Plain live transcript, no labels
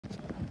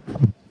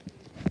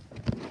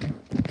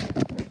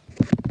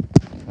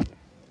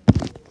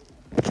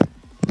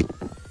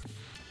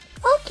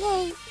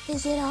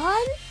Is it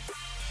on?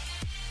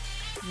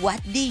 What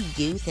do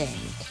you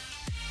think?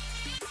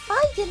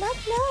 I do not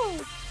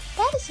know.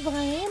 That is why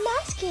I am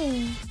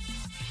asking.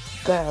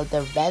 Girl,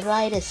 the red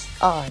light is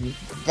on.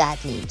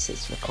 That means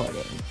it's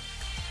recording.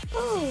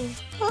 Oh,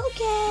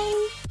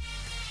 okay.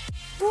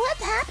 What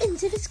happened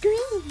to the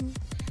screen?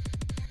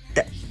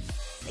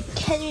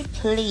 Can we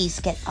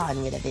please get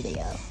on with the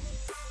video?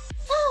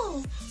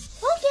 Oh,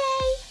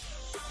 okay.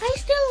 I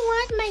still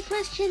want my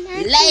question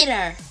answered.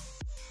 Later!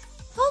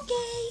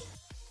 Okay.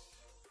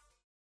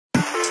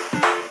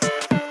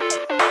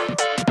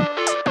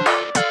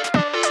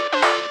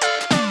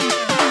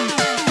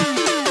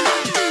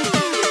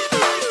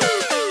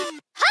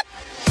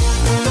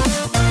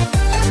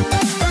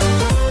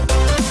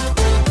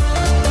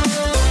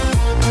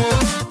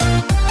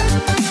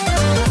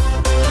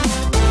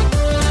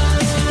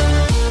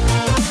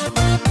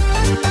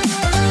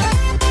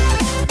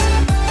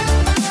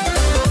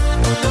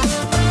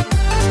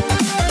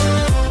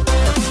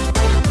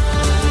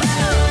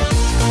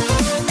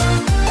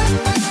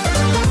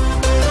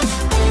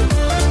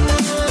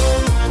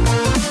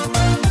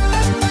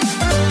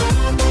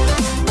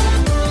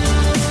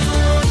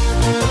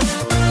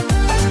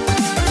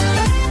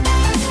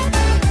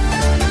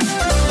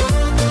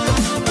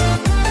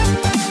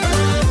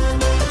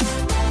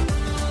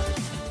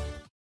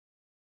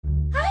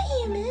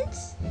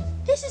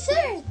 This is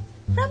Earth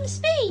from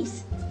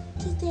space.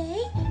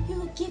 Today, we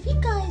will give you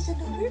guys an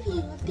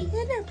overview of the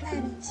inner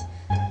planets.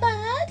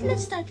 But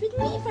let's start with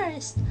me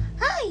first.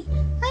 Hi,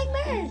 I'm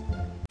Earth.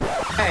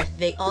 Earth,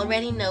 they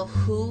already know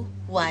who,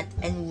 what,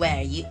 and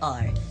where you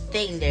are.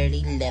 They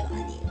literally live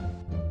on you.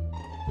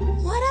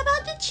 What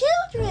about the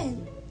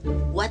children?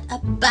 What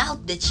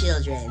about the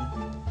children?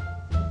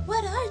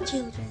 What are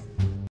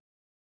children?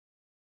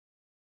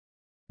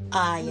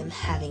 I am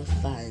having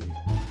fun.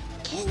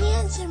 Can you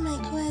answer my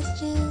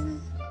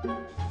question?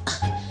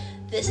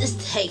 This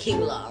is taking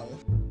long.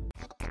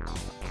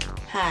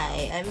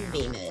 Hi, I'm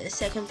Venus,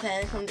 second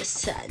planet from the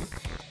sun.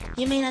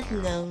 You may not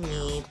know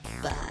me,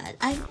 but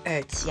I'm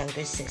Earth's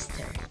younger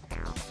sister.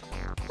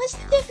 What's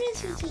the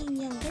difference between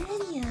younger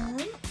and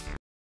young?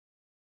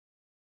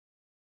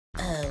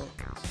 Oh,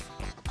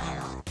 I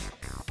don't.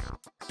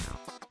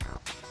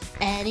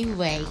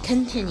 Anyway,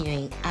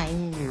 continuing,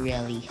 I'm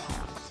really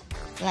hot.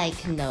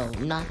 Like, no,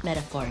 not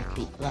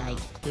metaphorically, like,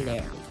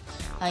 literally.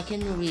 I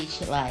can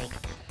reach, like,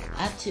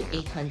 up to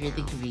 800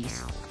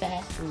 degrees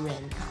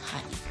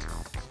Fahrenheit.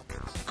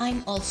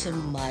 I'm also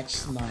much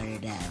smarter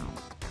than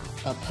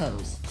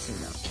opposed to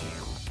no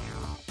care.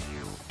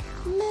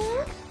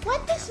 Moon?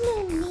 What does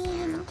moon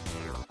mean?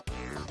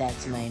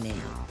 That's my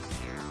name.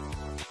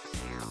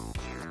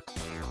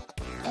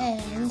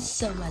 And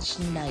so much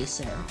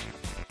nicer.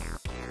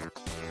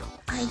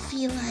 I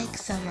feel like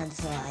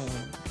someone's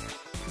lying.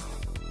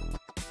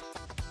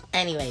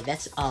 Anyway,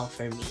 that's all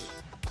for me.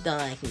 Don't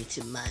like me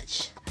too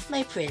much.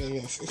 My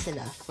prettiness is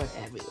enough for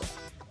everyone.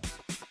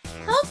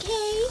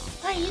 Okay,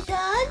 are you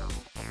done?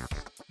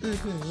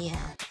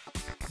 Yeah.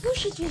 Who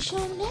should we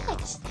show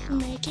next?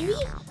 Mercury?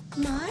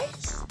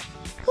 Mars?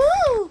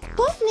 Ooh,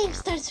 both names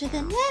starts with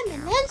an M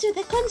and ends with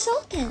a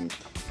consultant.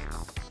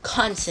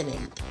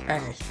 Consonant,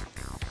 Earth.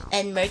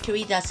 And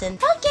Mercury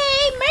doesn't...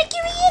 Okay,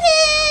 Mercury it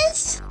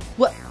is!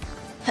 What?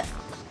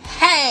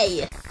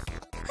 Hey!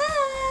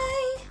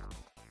 Hi!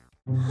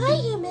 Hi,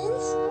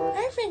 humans!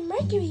 Our friend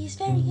Mercury is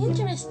very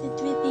interested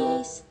with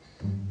these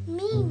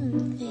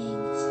meme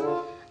things.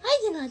 I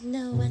do not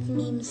know what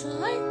memes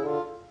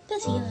are.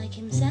 Does he like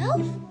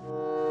himself?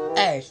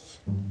 Earth.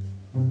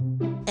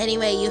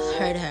 Anyway, you've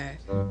heard her.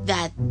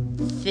 That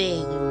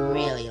thing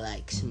really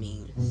likes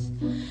memes.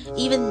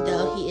 Even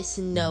though he is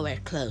nowhere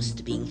close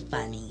to being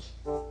funny.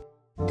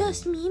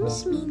 Does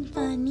memes mean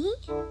funny?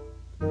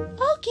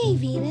 Okay,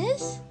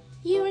 Venus.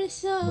 You were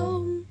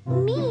so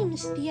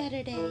memes the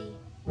other day.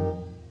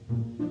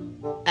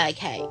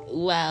 Okay,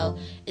 well,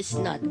 it's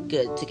not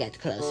good to get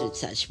close with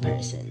such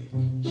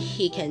person.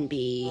 He can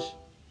be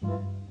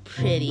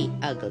pretty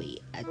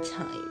ugly at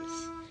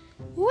times.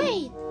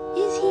 Wait,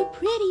 is he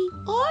pretty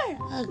or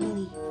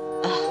ugly?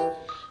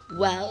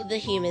 Well, the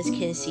humans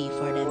can see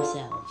for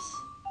themselves.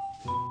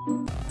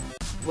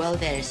 Well,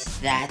 there's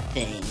that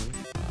thing.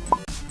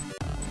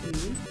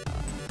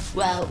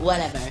 Well,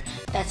 whatever.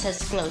 That's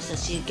as close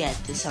as you get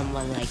to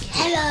someone like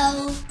him.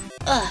 Hello!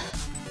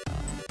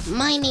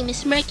 My name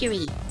is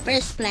Mercury,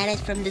 first planet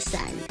from the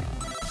sun.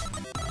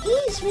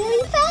 He's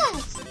really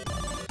fast!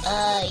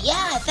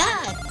 Yeah,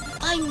 that!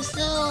 I'm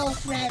so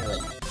friendly.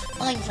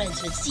 I'm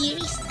friends with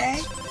Ceres,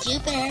 Earth,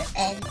 Jupiter,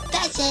 and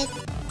that's it.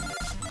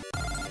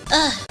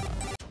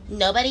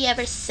 Nobody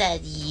ever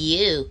said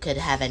you could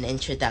have an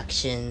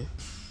introduction.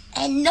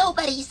 And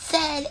nobody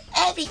said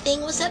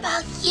everything was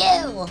about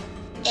you.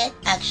 It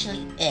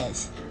actually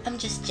is. I'm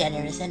just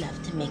generous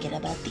enough to make it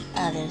about the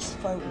others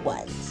for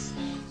once.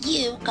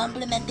 You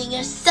complimenting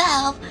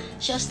yourself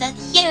shows that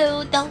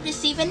you don't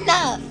receive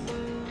enough.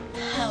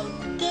 How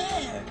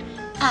dare!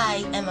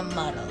 I am a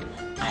model.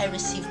 I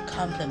receive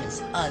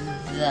compliments on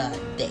the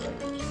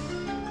daily.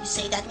 You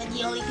say that when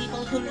the only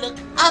people who look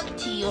up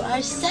to you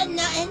are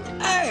Senna and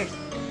Earth.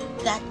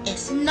 That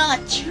is not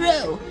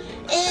true.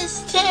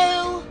 Is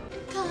too.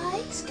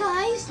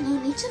 Guys, no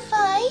need to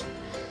fight.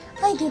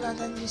 I do not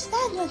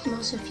understand what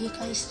most of you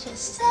guys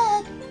just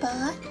said,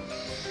 but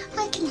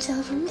I can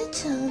tell from the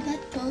tone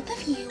that both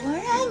of you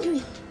are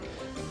angry.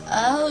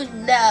 Oh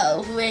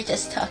no, we're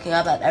just talking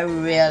about a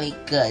really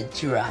good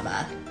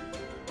drama.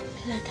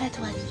 Look at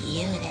what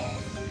you did.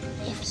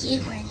 If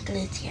you weren't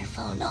glued to your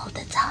phone all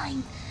the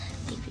time,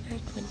 maybe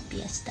Earth wouldn't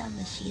be as dumb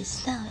as she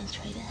is now and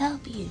try to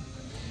help you.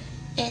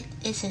 It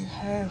isn't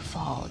her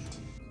fault.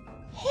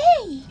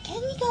 Hey,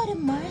 can we go to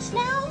Mars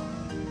now?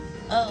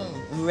 Oh,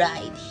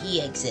 right,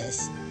 he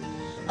exists.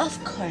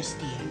 Of course,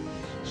 dear.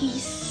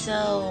 He's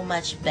so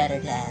much better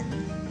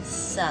than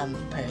some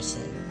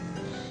person.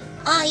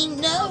 I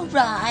know,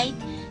 right?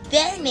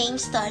 Their name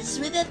starts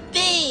with a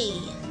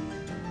B.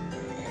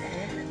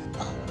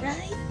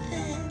 Alright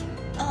then,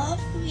 off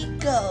we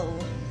go.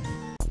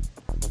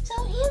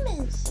 So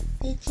humans,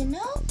 did you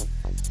know?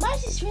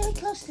 Mars is really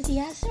close to the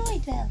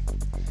asteroid belt.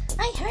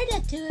 I heard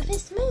that 2 of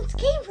its moons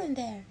came from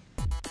there.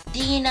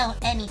 Do you know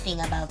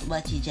anything about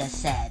what you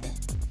just said?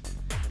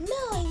 No,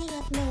 I do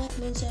not know what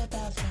moons are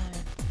about,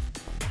 Sarah.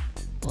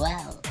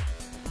 Well,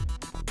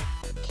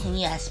 can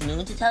you ask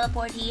Moon to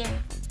teleport here?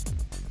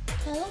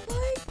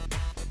 Teleport?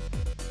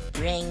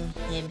 Bring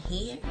him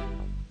here?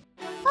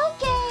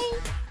 Okay.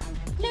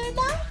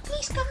 Luna,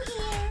 please come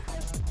here.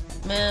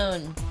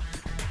 Moon.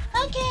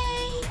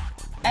 Okay.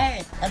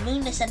 Earth, a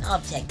moon is an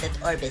object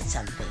that orbits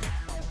something.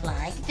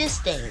 Like this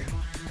thing.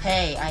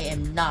 Hey, I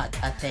am not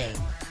a thing.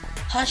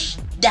 Hush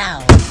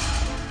down.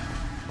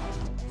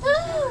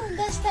 Oh,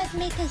 does that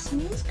make us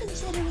moons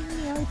considering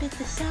we orbit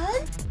the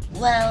sun?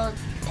 Well,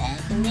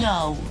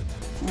 no.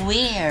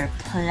 We're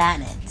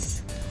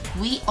planets.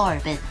 We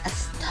orbit a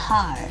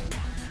star,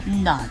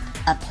 not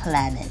a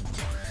planet.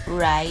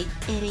 Right,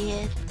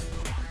 idiot?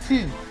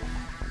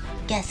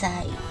 Guess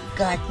I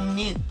got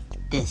nuked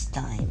this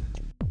time.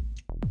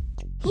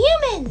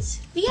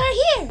 Humans, we are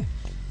here.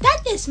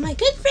 That is my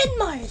good friend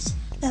Mars.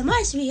 The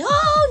Mars we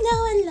all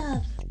know and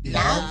love.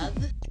 Love?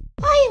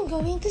 I am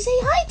going to say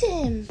hi to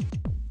him.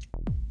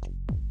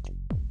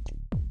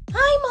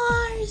 Hi,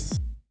 Mars.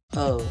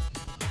 Oh,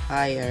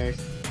 hi,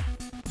 Earth.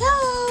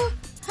 Hello.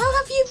 How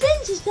have you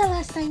been since the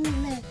last time we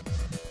met?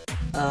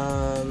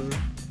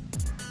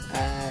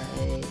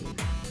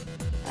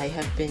 I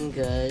have been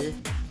good.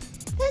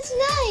 That's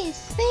nice.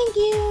 Thank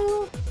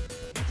you.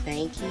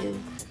 Thank you.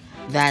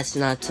 That's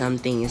not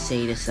something you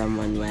say to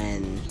someone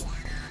when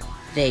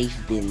they've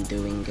been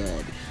doing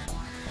good.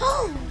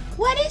 Oh,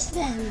 what is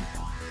then?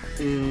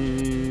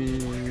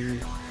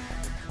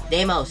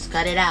 Deimos,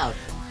 cut it out.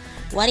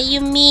 What do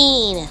you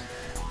mean?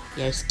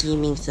 You're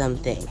scheming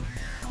something.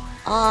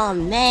 Oh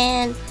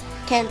man,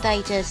 can't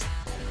I just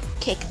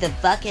kick the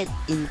bucket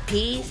in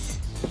peace?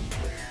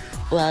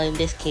 Well, in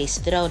this case,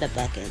 throw the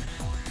bucket.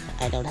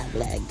 I don't have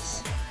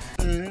legs.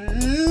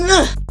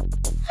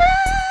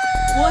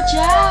 Watch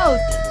out!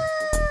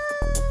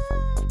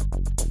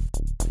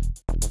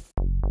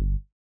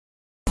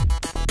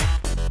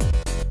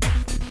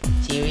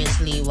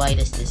 Seriously, why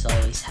does this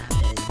always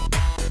happen?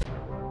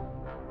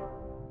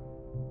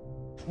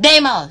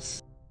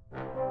 Deimos!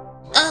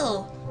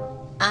 Oh,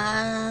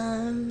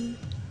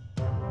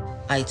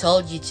 I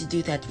told you to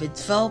do that with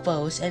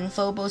Phobos and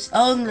Phobos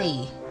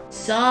only.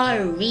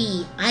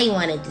 Sorry, I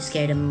wanted to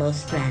scare the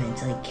most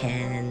planets I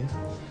can.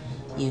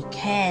 You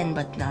can,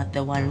 but not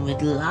the one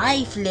with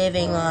life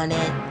living on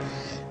it.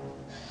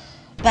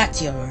 Back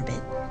to your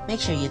orbit.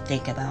 Make sure you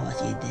think about what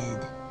you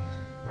did.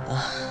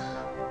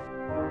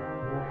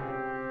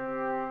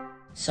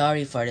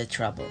 Sorry for the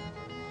trouble.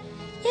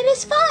 It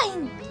is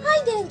fine.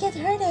 I didn't get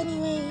hurt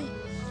anyway.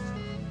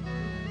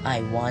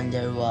 I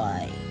wonder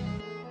why.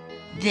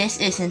 This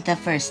isn't the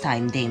first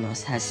time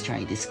Deimos has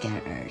tried to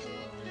scare Earth.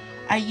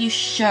 Are you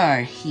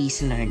sure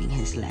he's learning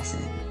his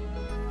lesson?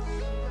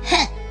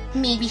 Heh,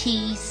 maybe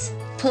he's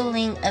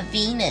pulling a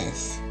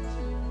Venus.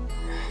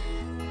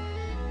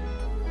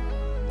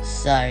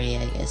 Sorry,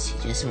 I guess he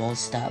just won't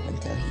stop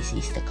until he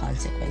sees the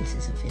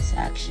consequences of his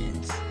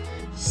actions.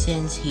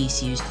 Since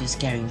he's used to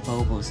scaring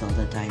Phobos all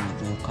the time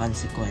with no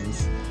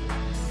consequence,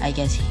 I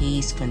guess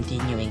he's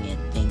continuing it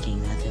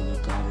thinking nothing will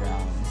go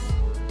wrong.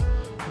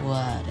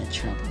 What a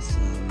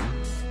troublesome.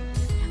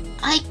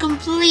 I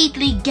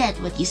completely get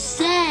what you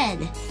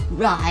said,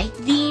 right,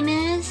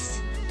 Venus?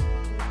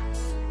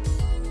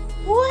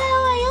 Well,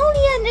 I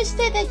only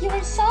understood that you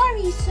were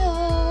sorry,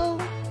 so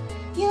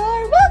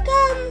you're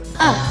welcome.